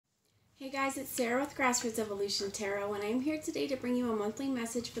Hey guys, it's Sarah with Grassroots Evolution Tarot, and I'm here today to bring you a monthly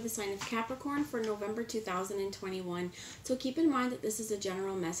message for the sign of Capricorn for November 2021. So keep in mind that this is a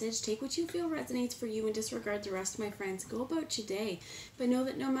general message. Take what you feel resonates for you and disregard the rest, my friends. Go about your day. But know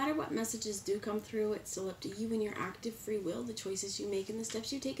that no matter what messages do come through, it's still up to you and your active free will, the choices you make and the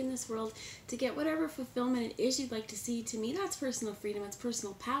steps you take in this world to get whatever fulfillment it is you'd like to see. To me, that's personal freedom. It's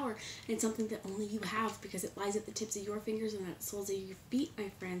personal power. And it's something that only you have because it lies at the tips of your fingers and the soles of your feet, my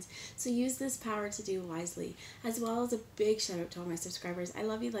friends. So use this power to do wisely, as well as a big shout out to all my subscribers. I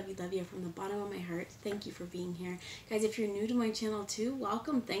love you, love you, love you from the bottom of my heart. Thank you for being here. Guys, if you're new to my channel too,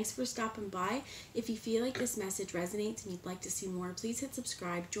 welcome. Thanks for stopping by. If you feel like this message resonates and you'd like to see more, please hit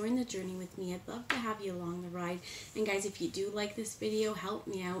subscribe. Join the journey with me. I'd love to have you along the ride. And guys, if you do like this video, help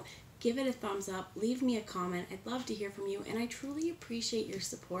me out. Give it a thumbs up, leave me a comment. I'd love to hear from you, and I truly appreciate your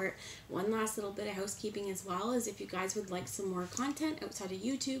support. One last little bit of housekeeping as well is if you guys would like some more content outside of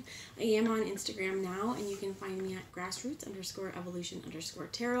YouTube, I am on Instagram now, and you can find me at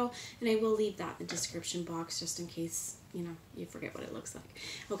grassroots_evolution_tarot, and I will leave that in the description box just in case you forget what it looks like.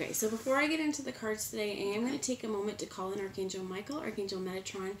 Okay, so before I get into the cards today, I am going to take a moment to call in Archangel Michael, Archangel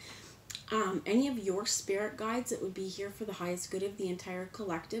Metatron, any of your spirit guides that would be here for the highest good of the entire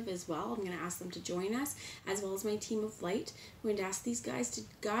collective as well. I'm going to ask them to join us, as well as my team of light. I'm going to ask these guys to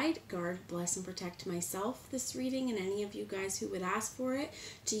guide, guard, bless, and protect myself this reading, and any of you guys who would ask for it,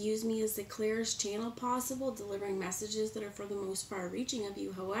 to use me as the clearest channel possible, delivering messages that are for the most far-reaching of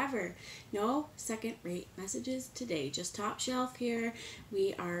you. However, no second-rate messages today, just top shelf here.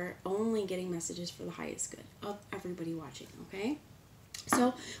 We are only getting messages for the highest good of everybody watching, okay?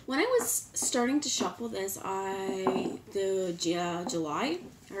 So when I was starting to shuffle this, July,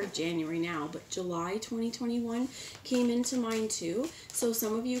 or January now, but July 2021 came into mind too. So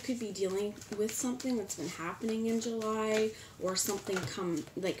some of you could be dealing with something that's been happening in July, or something from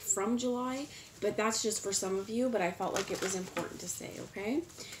July, but that's just for some of you, but I felt like it was important to say, okay?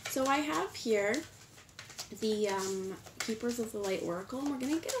 So I have here the Keepers of the Light Oracle, and we're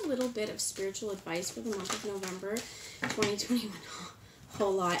going to get a little bit of spiritual advice for the month of November 2021.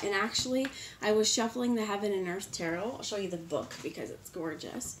 Whole lot. And actually, I was shuffling the Heaven and Earth Tarot. I'll show you the book because it's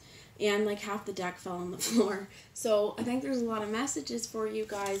gorgeous. And like half the deck fell on the floor. So I think there's a lot of messages for you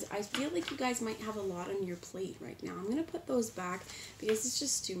guys. I feel like you guys might have a lot on your plate right now. I'm going to put those back because it's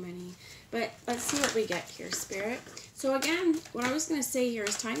just too many. But let's see what we get here, Spirit. So again, what I was going to say here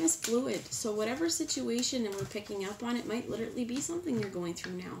is time is fluid. So whatever situation that we're picking up on, it might literally be something you're going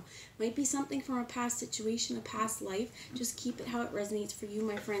through now. Might be something from a past situation, a past life. Just keep it how it resonates for you,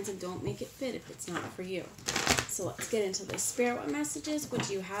 my friends, and don't make it fit if it's not for you. So let's get into this. Spirit, what messages would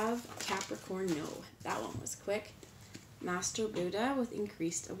you have Capricorn know? That one was quick. Master Buddha with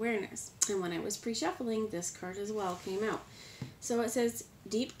increased awareness. And when I was pre-shuffling, this card as well came out. So it says,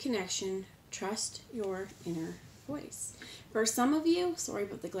 deep connection, trust your inner voice. For some of you, sorry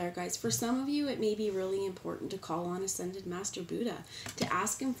about the glare guys, for some of you it may be really important to call on Ascended Master Buddha, to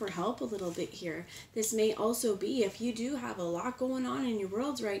ask him for help a little bit here. This may also be if you do have a lot going on in your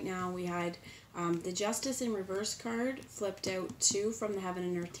worlds right now. We had the Justice in Reverse card flipped out too from the Heaven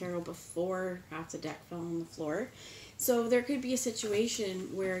and Earth Tarot before half the deck fell on the floor. So there could be a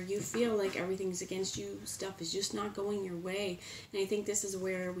situation where you feel like everything's against you, stuff is just not going your way. And I think this is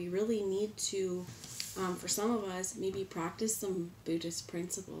where we really need to, for some of us, maybe practice some Buddhist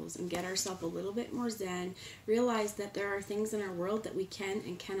principles and get ourselves a little bit more zen, realize that there are things in our world that we can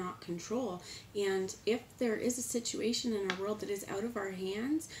and cannot control. And if there is a situation in our world that is out of our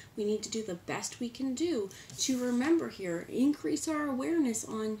hands, we need to do the best we can do to remember here, increase our awareness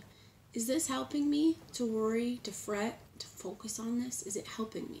on, is this helping me to worry, to fret, to focus on this? Is it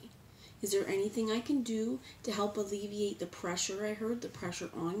helping me? Is there anything I can do to help alleviate the pressure I heard, the pressure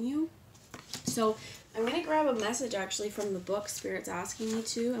on you? So I'm going to grab a message actually from the book Spirit's asking me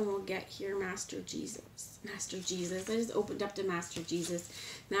to, and we'll get here Master Jesus. Master Jesus. I just opened up to Master Jesus,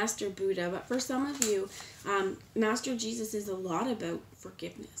 Master Buddha. But for some of you, Master Jesus is a lot about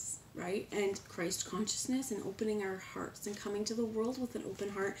forgiveness, right? And Christ consciousness and opening our hearts and coming to the world with an open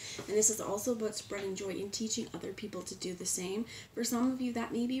heart. And this is also about spreading joy and teaching other people to do the same. For some of you,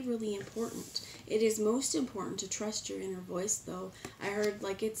 that may be really important. It is most important to trust your inner voice, though. I heard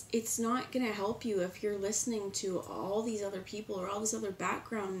like it's not going to help you if you're listening to all these other people or all this other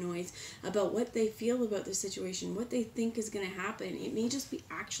background noise about what they feel about the situation, what they think is going to happen. It may just be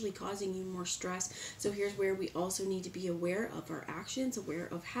actually causing you more stress. So here's where we also need to be aware of our actions, aware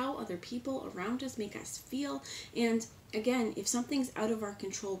of how other people around us make us feel. And again, if something's out of our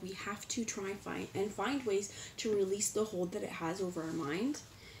control, we have to try and find ways to release the hold that it has over our mind.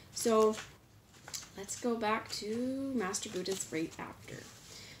 So let's go back to Master Buddha's right after.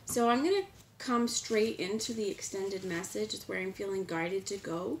 So I'm going to come straight into the extended message. It's where I'm feeling guided to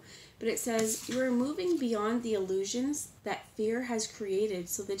go. But it says, you are moving beyond the illusions that fear has created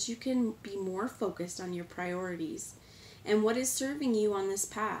so that you can be more focused on your priorities and what is serving you on this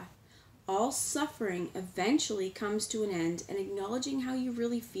path. All suffering eventually comes to an end, and acknowledging how you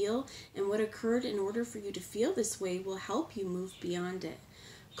really feel and what occurred in order for you to feel this way will help you move beyond it.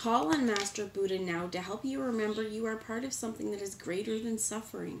 Call on Master Buddha now to help you remember you are part of something that is greater than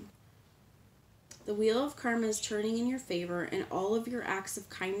suffering. The wheel of karma is turning in your favor, and all of your acts of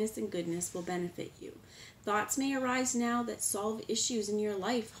kindness and goodness will benefit you. Thoughts may arise now that solve issues in your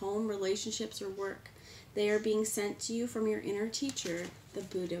life, home, relationships, or work. They are being sent to you from your inner teacher, the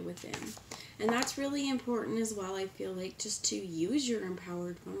Buddha within. And that's really important as well, I feel like, just to use your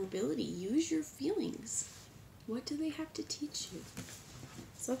empowered vulnerability. Use your feelings. What do they have to teach you?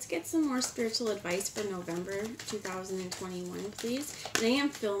 So let's get some more spiritual advice for November 2021, please. And I am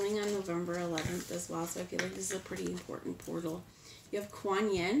filming on November 11th as well, so I feel like this is a pretty important portal. You have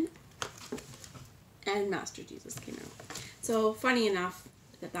Kuan Yin and Master Jesus came out. So funny enough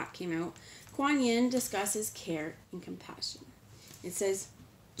that came out. Kuan Yin discusses care and compassion. It says,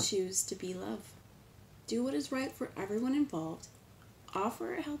 choose to be love. Do what is right for everyone involved.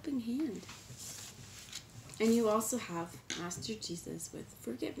 Offer a helping hand. And you also have Master Jesus with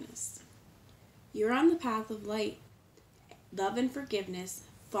forgiveness. You're on the path of light. Love and forgiveness,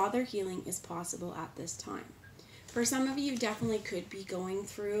 Father healing is possible at this time. For some of you, definitely could be going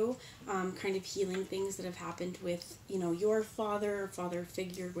through kind of healing things that have happened with, your father or father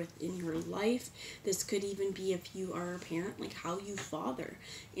figure within your life. This could even be if you are a parent, like how you father.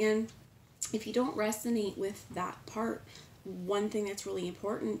 And if you don't resonate with that part, one thing that's really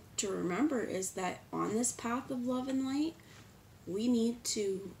important to remember is that on this path of love and light, we need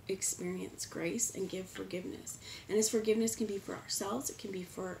to experience grace and give forgiveness. And this forgiveness can be for ourselves, it can be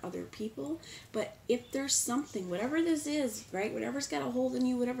for other people. But if there's something, whatever this is, right, whatever's got a hold on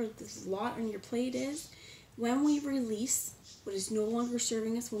you, whatever this lot on your plate is, when we release what is no longer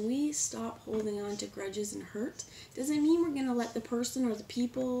serving us, when we stop holding on to grudges and hurt, doesn't mean we're going to let the person or the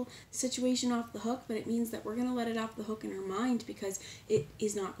people situation off the hook, but it means that we're going to let it off the hook in our mind because it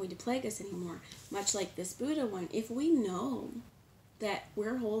is not going to plague us anymore. Much like this Buddha one, if we know that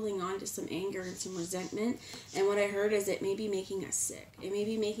we're holding on to some anger and some resentment, and what I heard is it may be making us sick. It may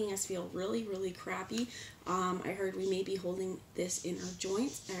be making us feel really, really crappy. I heard we may be holding this in our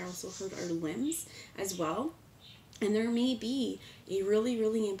joints. I also heard our limbs as well. And there may be a really,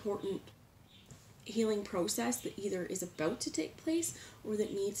 really important healing process that either is about to take place or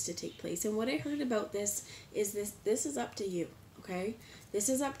that needs to take place. And what I heard about this is this is up to you, okay? This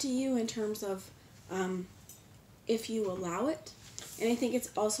is up to you in terms of if you allow it. And I think it's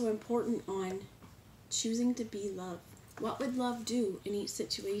also important on choosing to be love. What would love do in each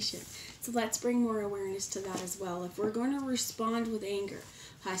situation? So let's bring more awareness to that as well. If we're going to respond with anger,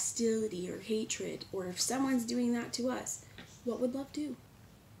 hostility, or hatred, or if someone's doing that to us, what would love do?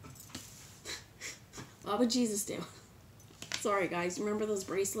 What would Jesus do? Sorry guys, remember those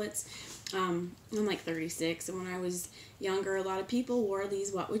bracelets? I'm like 36, and when I was younger, a lot of people wore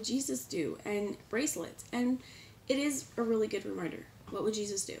these what would Jesus do and bracelets, and it is a really good reminder. What would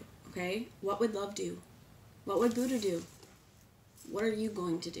Jesus do? Okay? What would love do? What would Buddha do? What are you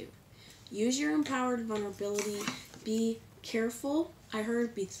going to do? Use your empowered vulnerability. Be careful. I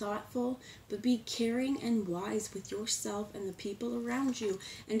heard be thoughtful, but be caring and wise with yourself and the people around you,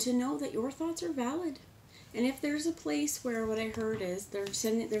 and to know that your thoughts are valid. And if there's a place where what I heard is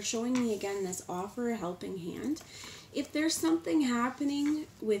they're showing me again this offer a helping hand. If there's something happening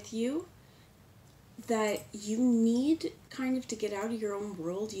with you that you need kind of to get out of your own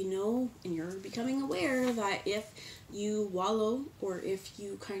world, and you're becoming aware that if you wallow or if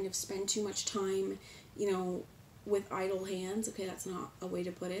you kind of spend too much time, with idle hands, okay, that's not a way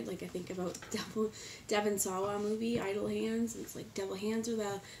to put it. Like I think about Devon Sawa movie, Idle Hands, and it's like devil hands are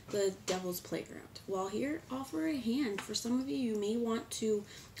the devil's playground. Well, here, offer a hand. For some of you, you may want to,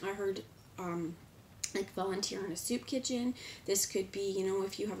 I heard, like volunteer in a soup kitchen. This could be,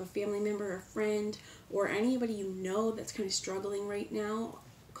 if you have a family member, a friend, or anybody that's kind of struggling right now,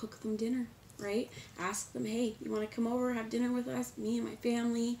 cook them dinner, right? Ask them, hey, you want to come over, have dinner with us, me and my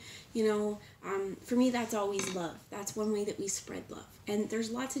family, for me, that's always love. That's one way that we spread love. And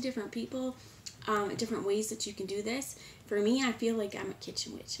there's lots of different people, different ways that you can do this. For me, I feel like I'm a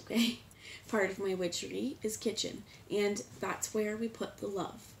kitchen witch, okay? Part of my witchery is kitchen, and that's where we put the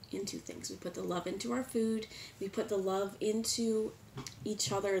love into things. We put the love into our food. We put the love into each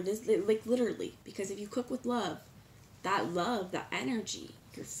other. Like literally, because if you cook with love, that energy,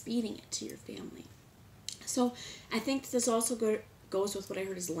 you're feeding it to your family. So I think this also goes with what I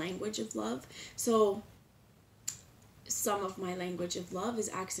heard is language of love. So some of my language of love is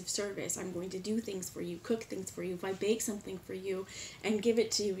acts of service. I'm going to do things for you, cook things for you. If I bake something for you and give it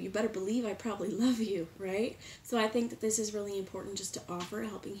to you, you better believe I probably love you, right? So I think that this is really important, just to offer a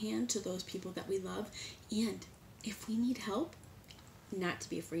helping hand to those people that we love. And if we need help, not to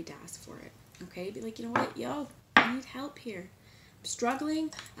be afraid to ask for it, okay? Be like, you know what, yo, I need help here. I'm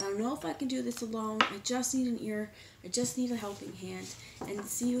struggling. I don't know if I can do this alone. I just need an ear. I just need a helping hand. And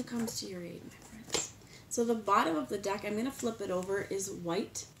see who comes to your aid, my friends. So the bottom of the deck, I'm going to flip it over, is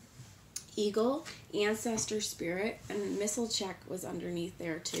White Eagle, Ancestor Spirit, and Missile Check was underneath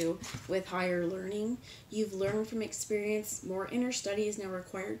there too, with higher learning. You've learned from experience. More inner study is now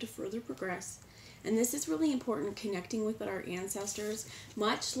required to further progress. And this is really important, connecting with our ancestors,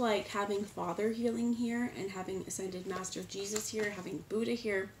 much like having Father healing here and having Ascended Master Jesus here, having Buddha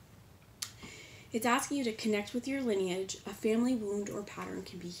here. It's asking you to connect with your lineage. A family wound or pattern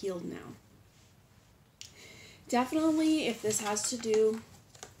can be healed now. Definitely, if this has to do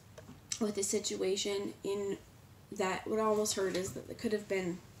with a situation in that, what I almost heard is that it could have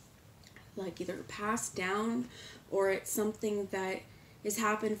been like either passed down, or it's something that has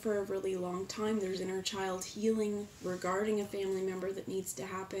happened for a really long time. There's inner child healing regarding a family member that needs to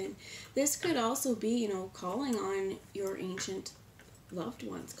happen. This could also be, you know, calling on your ancient loved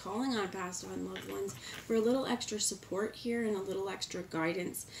ones, calling on passed on loved ones for a little extra support here and a little extra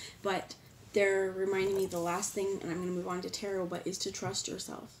guidance. But they're reminding me the last thing, and I'm going to move on to tarot, but is to trust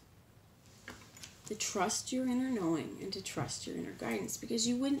yourself. To trust your inner knowing and to trust your inner guidance, because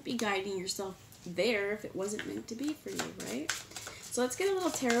you wouldn't be guiding yourself there if it wasn't meant to be for you, right? So let's get a little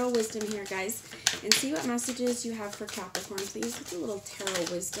tarot wisdom here, guys, and see what messages you have for Capricorn. Please get a little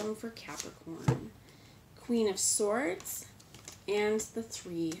tarot wisdom for Capricorn. Queen of Swords and the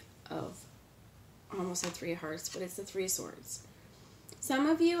Three of, I almost said Three of Hearts, but it's the Three of Swords. Some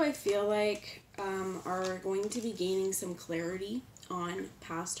of you, I feel like, are going to be gaining some clarity on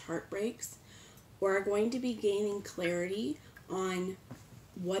past heartbreaks, or are going to be gaining clarity on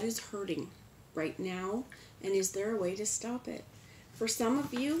what is hurting right now, and is there a way to stop it? For some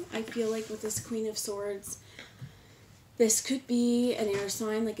of you, I feel like with this Queen of Swords, this could be an air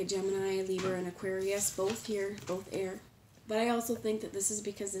sign, like a Gemini, Libra, and Aquarius, both here, both air. But I also think that this is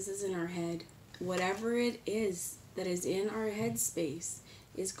because this is in our head. Whatever it is that is in our head space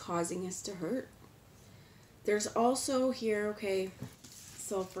is causing us to hurt. There's also here, okay,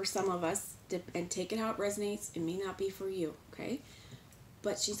 so for some of us, and take it how it resonates, it may not be for you, okay?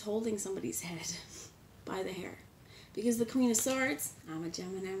 But she's holding somebody's head by the hair. Because the Queen of Swords, I'm a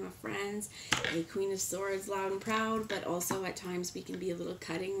Gemini, my friends, a Queen of Swords, loud and proud, but also at times we can be a little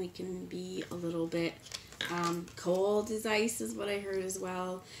cutting, we can be a little bit cold as ice is what I heard as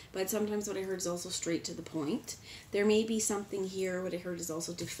well. But sometimes what I heard is also straight to the point. There may be something here, what I heard is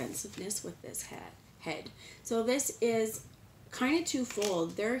also defensiveness with this head. So this is kind of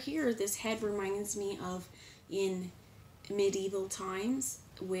twofold. There here, this head reminds me of in medieval times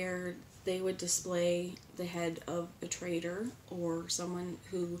where they would display the head of a traitor or someone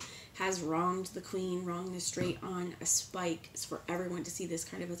who has wronged the queen, wronged the straight on a spike, is for everyone to see this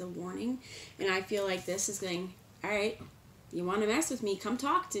kind of as a warning. And I feel like this is going, all right, you want to mess with me, come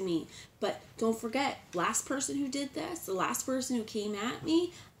talk to me. But don't forget, last person who did this, the last person who came at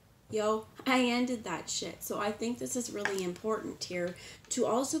me, yo, I ended that shit. So I think this is really important here to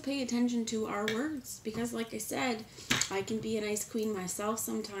also pay attention to our words, because like I said, I can be a nice queen myself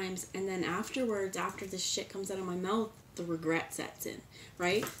sometimes, and then afterwards, after this shit comes out of my mouth, the regret sets in,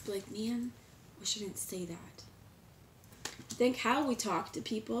 right? Like, man, I shouldn't say that. I think how we talk to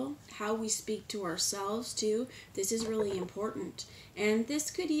people, how we speak to ourselves too, this is really important. And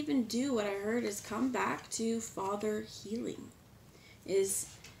this could even do what I heard is come back to father healing. Is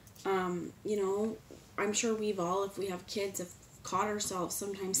you know, I'm sure we've all, if we have kids, have caught ourselves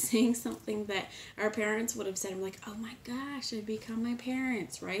sometimes saying something that our parents would have said. I'm like, oh my gosh, I've become my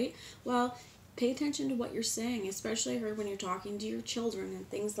parents, right? Well, pay attention to what you're saying, especially I heard when you're talking to your children and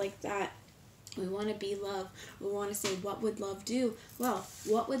things like that. We want to be love. We want to say, what would love do? Well,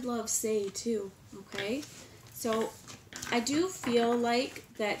 what would love say too, okay? So I do feel like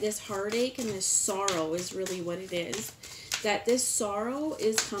that this heartache and this sorrow is really what it is. That this sorrow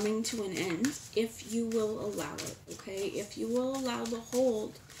is coming to an end if you will allow it, okay? If you will allow the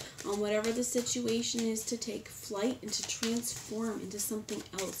hold on whatever the situation is to take flight and to transform into something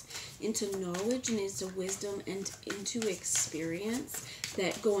else, into knowledge and into wisdom and into experience,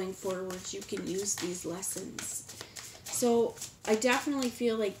 that going forward you can use these lessons. So I definitely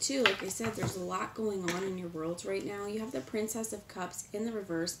feel like, too, like I said, there's a lot going on in your worlds right now. You have the Princess of Cups in the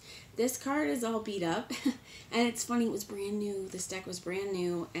reverse. This card is all beat up. And it's funny, it was brand new. This deck was brand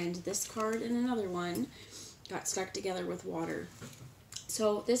new. And this card and another one got stuck together with water.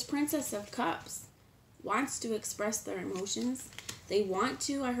 So this Princess of Cups wants to express their emotions. They want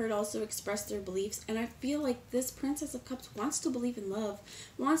to, I heard, also express their beliefs. And I feel like this Princess of Cups wants to believe in love,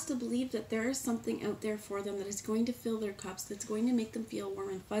 wants to believe that there is something out there for them that is going to fill their cups, that's going to make them feel warm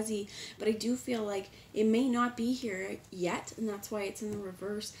and fuzzy. But I do feel like it may not be here yet, and that's why it's in the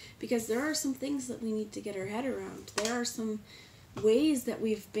reverse, because there are some things that we need to get our head around. There are some ways that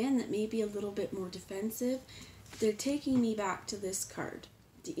we've been that may be a little bit more defensive. They're taking me back to this card,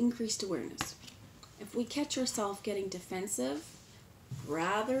 the increased awareness. If we catch ourselves getting defensive,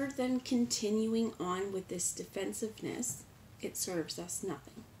 rather than continuing on with this defensiveness, it serves us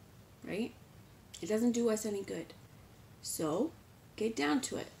nothing, right? It doesn't do us any good. So, get down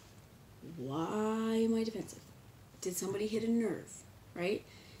to it. Why am I defensive? Did somebody hit a nerve, right?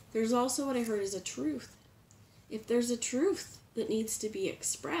 There's also what I heard is a truth. If there's a truth that needs to be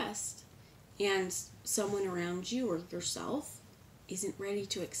expressed and someone around you or yourself isn't ready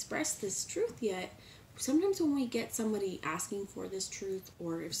to express this truth yet, sometimes when we get somebody asking for this truth,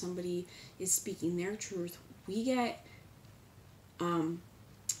 or if somebody is speaking their truth, we get,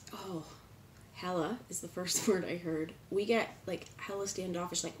 hella is the first word I heard. We get, like, hella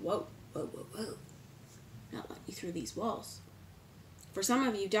standoffish, like, whoa, whoa, whoa, whoa. Not letting you through these walls. For some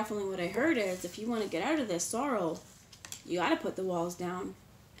of you, definitely what I heard is, if you want to get out of this sorrow, you got to put the walls down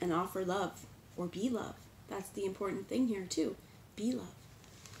and offer love, or be love. That's the important thing here, too. Be love.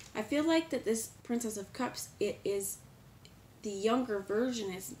 I feel like that this Princess of Cups, it is the younger version,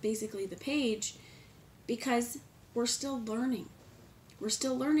 is basically the page, because we're still learning. We're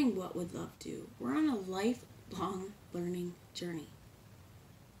still learning what would love do. We're on a lifelong learning journey.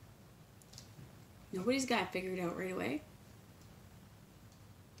 Nobody's got it figured out right away.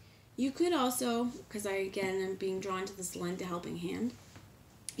 You could also, because again, am being drawn to this lend a helping hand,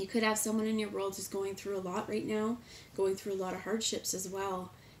 you could have someone in your world who's going through a lot right now, going through a lot of hardships as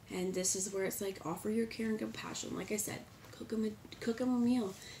well. And this is where it's like, offer your care and compassion. Like I said, cook them a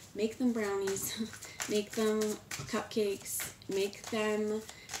meal. Make them brownies. Make them cupcakes. Make them,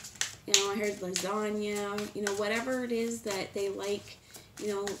 I heard lasagna. Whatever it is that they like,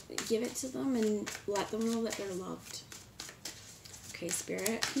 give it to them and let them know that they're loved. Okay,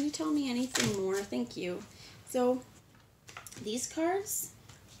 Spirit, can you tell me anything more? Thank you. So, these cards,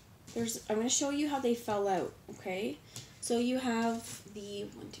 I'm going to show you how they fell out, okay? So you have the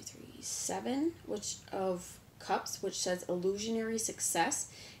 7 of cups, which says illusionary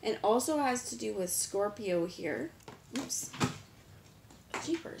success, and also has to do with Scorpio here. Oops.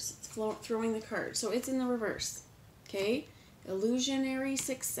 Jeepers. It's throwing the card. So it's in the reverse. Okay? Illusionary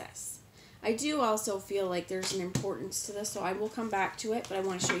success. I do also feel like there's an importance to this, so I will come back to it, but I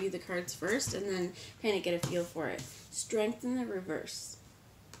want to show you the cards first and then kind of get a feel for it. Strength in the reverse.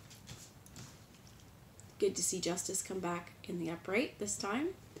 Good to see justice come back in the upright this time.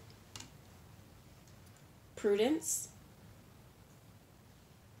 Prudence.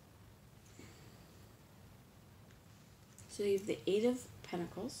 So you have the 8 of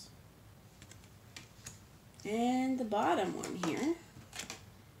Pentacles. And the bottom one here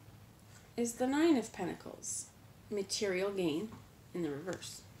is the 9 of Pentacles. Material gain in the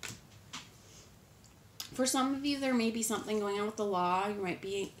reverse. For some of you, there may be something going on with the law. You might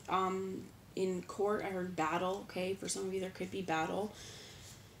be in court. I heard battle, okay? For some of you, there could be battle.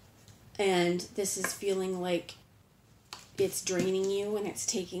 And this is feeling like it's draining you and it's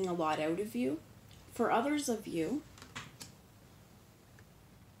taking a lot out of you. For others of you,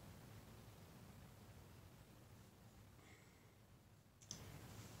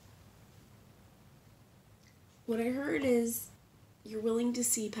 what I heard is you're willing to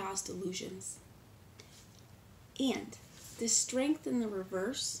see past illusions. And the strength in the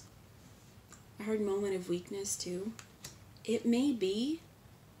reverse, I heard moment of weakness too. It may be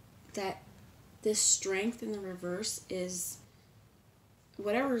that this strength in the reverse is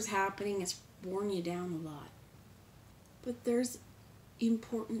whatever is happening has worn you down a lot. But there's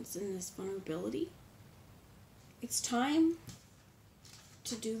importance in this vulnerability. It's time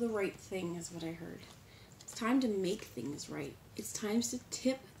to do the right thing is what I heard. It's time to make things right. It's time to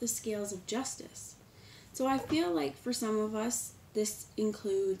tip the scales of justice. So I feel like for some of us, this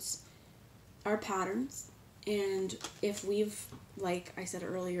includes our patterns. And if we've, like I said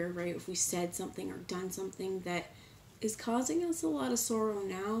earlier, right, if we said something or done something that is causing us a lot of sorrow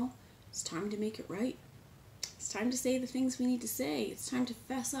now, it's time to make it right. It's time to say the things we need to say. It's time to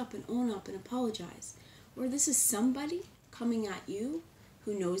fess up and own up and apologize. or this is somebody coming at you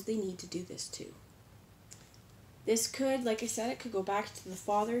who knows they need to do this too. This could, like I said, it could go back to the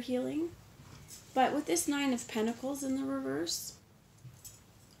father healing. But with this 9 of Pentacles in the reverse,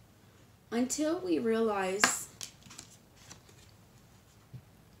 until we realize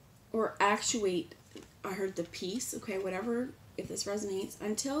or actuate, I heard the peace, okay, whatever, if this resonates,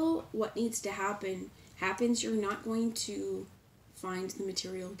 until what needs to happen happens, you're not going to find the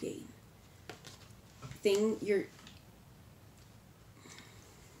material gain.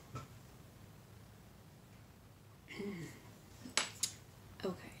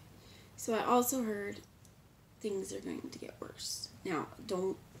 Okay, so I also heard things are going to get worse. Now,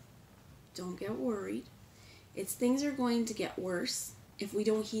 don't get worried. It's things are going to get worse if we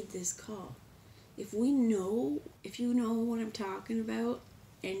don't heed this call. If you know what I'm talking about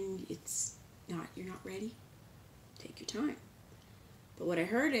and you're not ready, take your time. But what I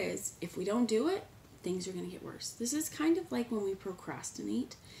heard is, if we don't do it, things are going to get worse. This is kind of like when we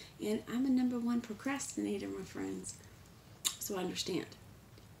procrastinate. And I'm a #1 procrastinator, my friends. So I understand.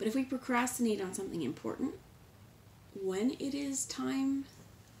 But if we procrastinate on something important, when it is time,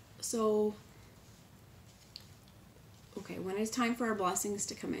 when it's time for our blessings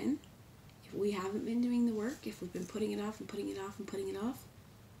to come in, if we haven't been doing the work, if we've been putting it off and putting it off and putting it off,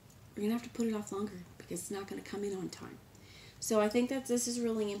 we're going to have to put it off longer because it's not going to come in on time. So I think that this is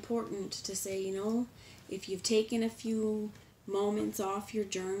really important to say, if you've taken a few moments off your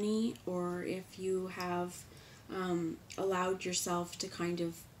journey, or if you have allowed yourself to kind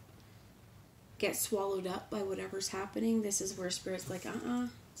of get swallowed up by whatever's happening, this is where Spirit's like,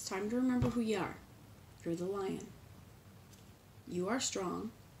 it's time to remember who you are. You're the lion. You are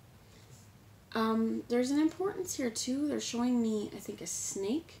strong. There's an importance here too. They're showing me, I think, a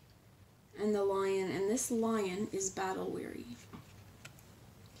snake and the lion, and this lion is battle weary.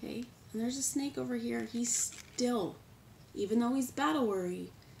 Okay, and there's a snake over here. He's still, even though he's battle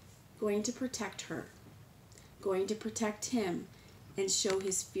weary, going to protect her, going to protect him, and show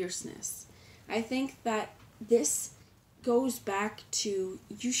his fierceness. I think that this goes back to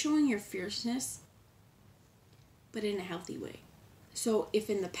you showing your fierceness, but in a healthy way. So if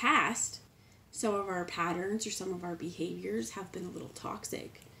in the past, some of our patterns or some of our behaviors have been a little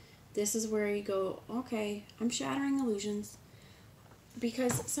toxic, this is where you go, okay, I'm shattering illusions.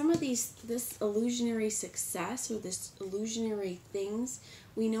 Because some of this illusionary success or this illusionary things,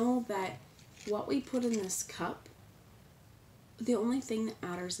 we know that what we put in this cup, the only thing that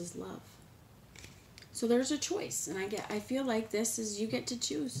matters is love. So there's a choice, and I feel like this is, you get to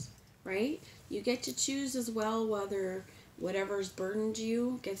choose, right? You get to choose as well whether whatever's burdened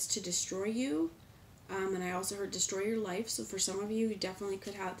you gets to destroy you. And I also heard destroy your life. So for some of you, you definitely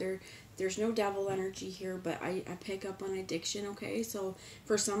could have there's no devil energy here, but I pick up on addiction, okay? So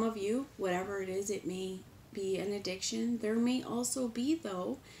for some of you, whatever it is, it may be an addiction. There may also be,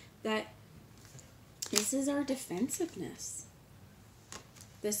 though, that this is our defensiveness.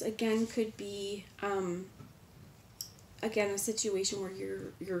 This, again, could be, again, a situation where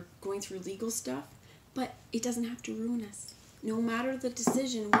you're going through legal stuff, but it doesn't have to ruin us. No matter the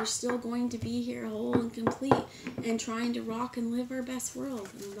decision, we're still going to be here whole and complete and trying to rock and live our best world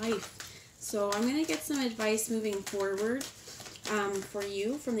in life. So I'm going to get some advice moving forward for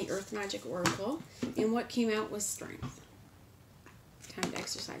you from the Earth Magic Oracle. And what came out was strength. Time to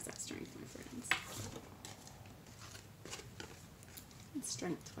exercise that strength, my friends. And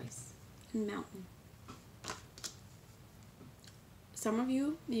strength twice. And mountain. Some of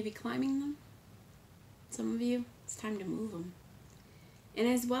you may be climbing them. Some of you, it's time to move them. And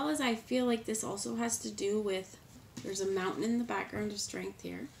as well as I feel like this also has to do with, there's a mountain in the background of strength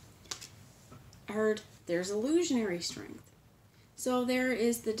here. I heard there's illusionary strength. So there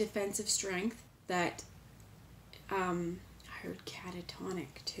is the defensive strength that, I heard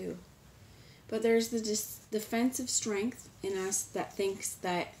catatonic too. But there's the defensive strength in us that thinks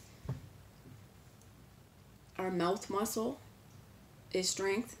that our mouth muscle is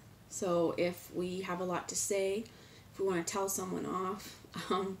strength. So if we have a lot to say, if we want to tell someone off,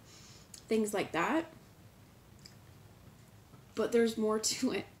 things like that. But there's more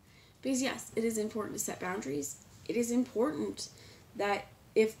to it. Because yes, it is important to set boundaries. It is important that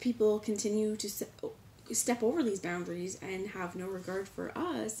if people continue to step over these boundaries and have no regard for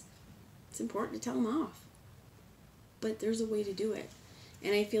us, it's important to tell them off. But there's a way to do it.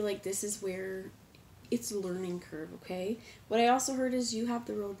 And I feel like this is where it's a learning curve, okay? What I also heard is you have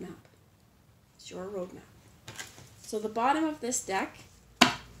the roadmap. It's your roadmap. So the bottom of this deck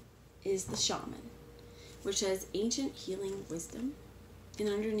is the Shaman, which has ancient healing wisdom. And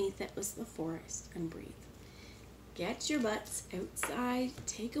underneath it was the forest and breathe. get your butts outside,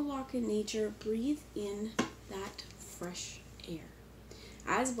 take a walk in nature, breathe in that fresh air.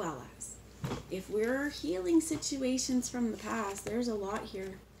 As well as, if we're healing situations from the past, there's a lot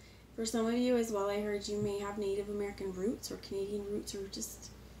here. For some of you as well, I heard you may have Native American roots or Canadian roots, or just,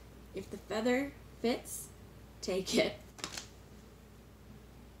 if the feather fits, take it.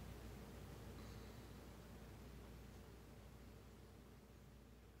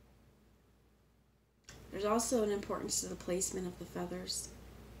 There's also an importance to the placement of the feathers.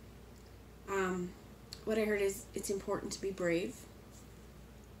 What I heard is it's important to be brave,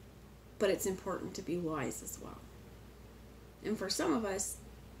 but it's important to be wise as well. And for some of us,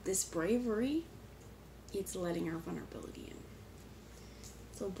 this bravery, it's letting our vulnerability in.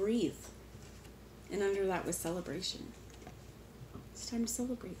 So breathe. And under that was celebration. It's time to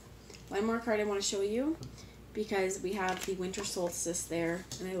celebrate. One more card I want to show you, because we have the winter solstice there,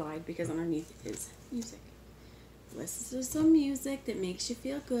 and I lied because underneath is music. Listen to some music that makes you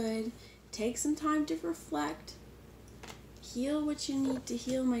feel good. Take some time to reflect. Heal what you need to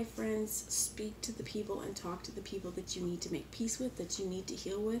heal, my friends. Speak to the people and talk to the people that you need to make peace with, that you need to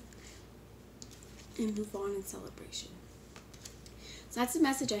heal with, and move on in celebration. So that's the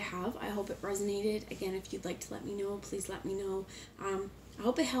message I have. I hope it resonated. Again, if you'd like to let me know, please let me know. I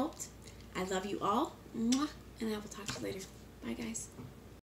hope it helped. I love you all. Mwah, and I will talk to you later. Bye, guys.